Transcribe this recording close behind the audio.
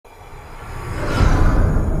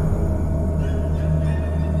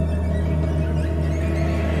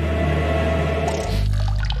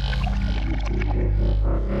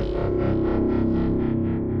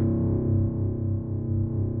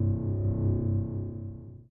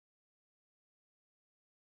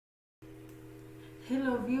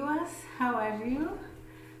Hello viewers, how are you?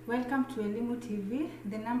 Welcome to Elimu TV,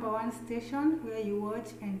 the #1 station where you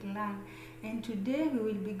watch and learn. And today we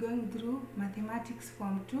will be going through Mathematics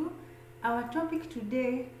Form 2. Our topic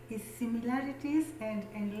today is similarities and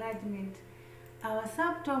enlargement. Our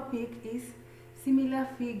subtopic is similar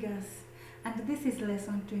figures. And this is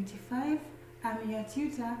lesson 25. I'm your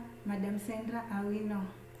tutor, Madam Sandra Awino.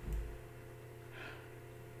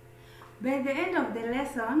 By the end of the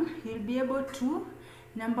lesson, you'll be able to,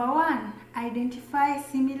 number 1, identify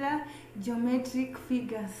similar geometric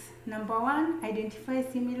figures. Number 1, identify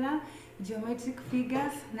similar geometric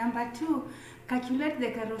figures. Number 2, calculate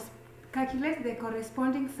the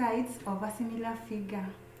corresponding sides of a similar figure.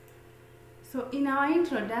 So in our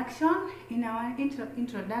introduction,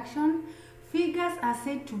 figures are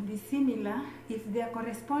said to be similar if their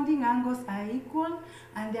corresponding angles are equal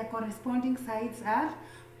and their corresponding sides are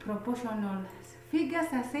proportional. Figures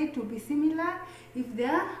are said to be similar if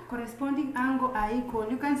their corresponding angle are equal.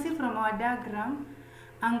 You can see from our diagram,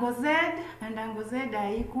 angle Z and angle Z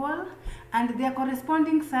are equal and their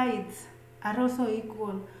corresponding sides are also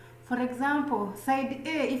equal. For example, side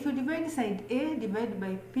A, if you divide side A divided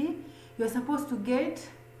by P, you're supposed to get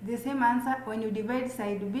the same answer when you divide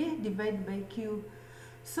side B divided by Q.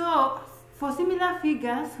 So for similar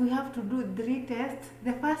figures, we have to do 3 tests.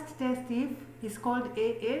 The first test is called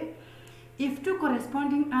AA. If 2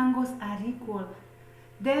 corresponding angles are equal,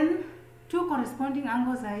 then 2 corresponding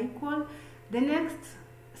angles are equal. The next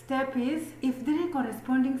step is if 3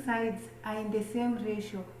 corresponding sides are in the same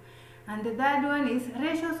ratio. And the third one is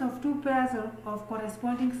ratios of 2 pairs of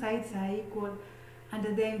corresponding sides are equal and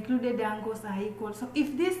the included angles are equal. So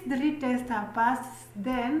if these 3 tests are passed,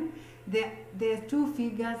 then the 2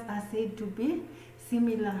 figures are said to be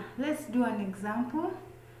similar. Let's do an example.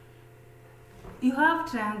 You have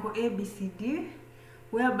triangle ABCD,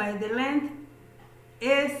 whereby the length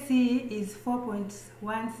AC is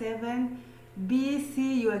 4.17,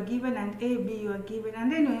 BC you are given and AB you are given,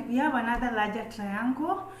 and then we have another larger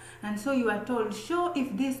triangle, and so you are told, show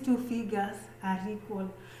if these 2 figures are equal.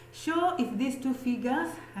 Show if these 2 figures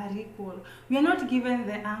are equal. We are not given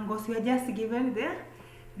the angles, we are just given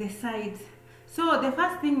the sides. So the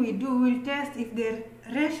first thing we do, we'll test if the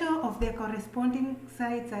ratio of the corresponding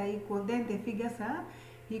sides are equal, then the figures are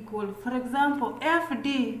equal. For example,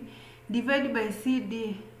 FD divided by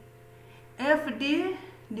CD. FD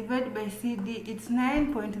divided by CD, it's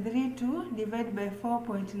 9.32 divided by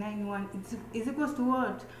 4.91. It's equals to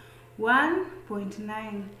what?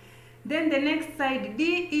 1.9. Then the next side,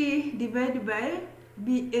 DE divided by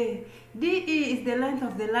BA. DE is the length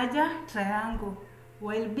of the larger triangle,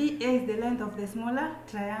 while BA is the length of the smaller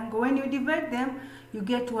triangle. When you divide them, you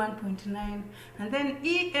get 1.9. And then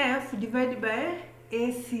EF divided by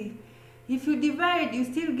AC. If you divide, you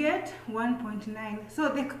still get 1.9. So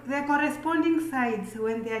the corresponding sides,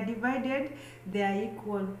 when they are divided, they are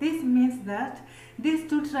equal. This means that these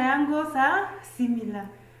 2 triangles are similar.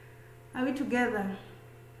 Are we together?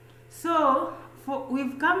 So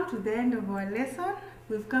we've come to the end of our lesson.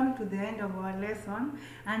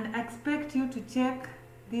 And I expect you to check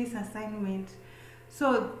this assignment.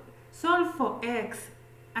 So solve for X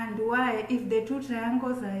and Y if the 2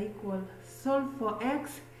 triangles are equal. Solve for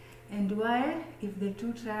X and Y if the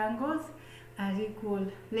 2 triangles are equal.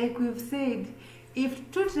 Like we've said, if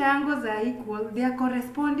 2 triangles are equal, their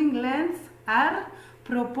corresponding lengths are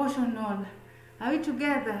proportional. Are we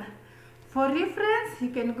together? For reference,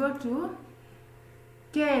 you can go to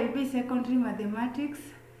KLB Secondary Mathematics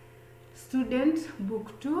Student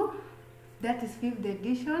Book 2, that is 5th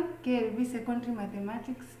edition, KLB Secondary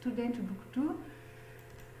Mathematics Student Book 2.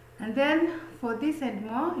 And then for this and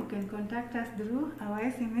more, you can contact us through our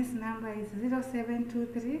SMS number is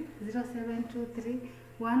 0723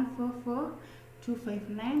 144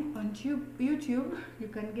 259. On YouTube, you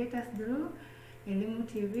can get us through Elimu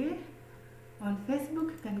TV. On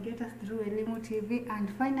Facebook, you can get us through Elimu TV, and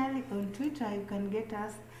finally on Twitter, you can get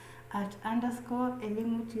us at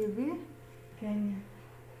 _Elimu TV Kenya.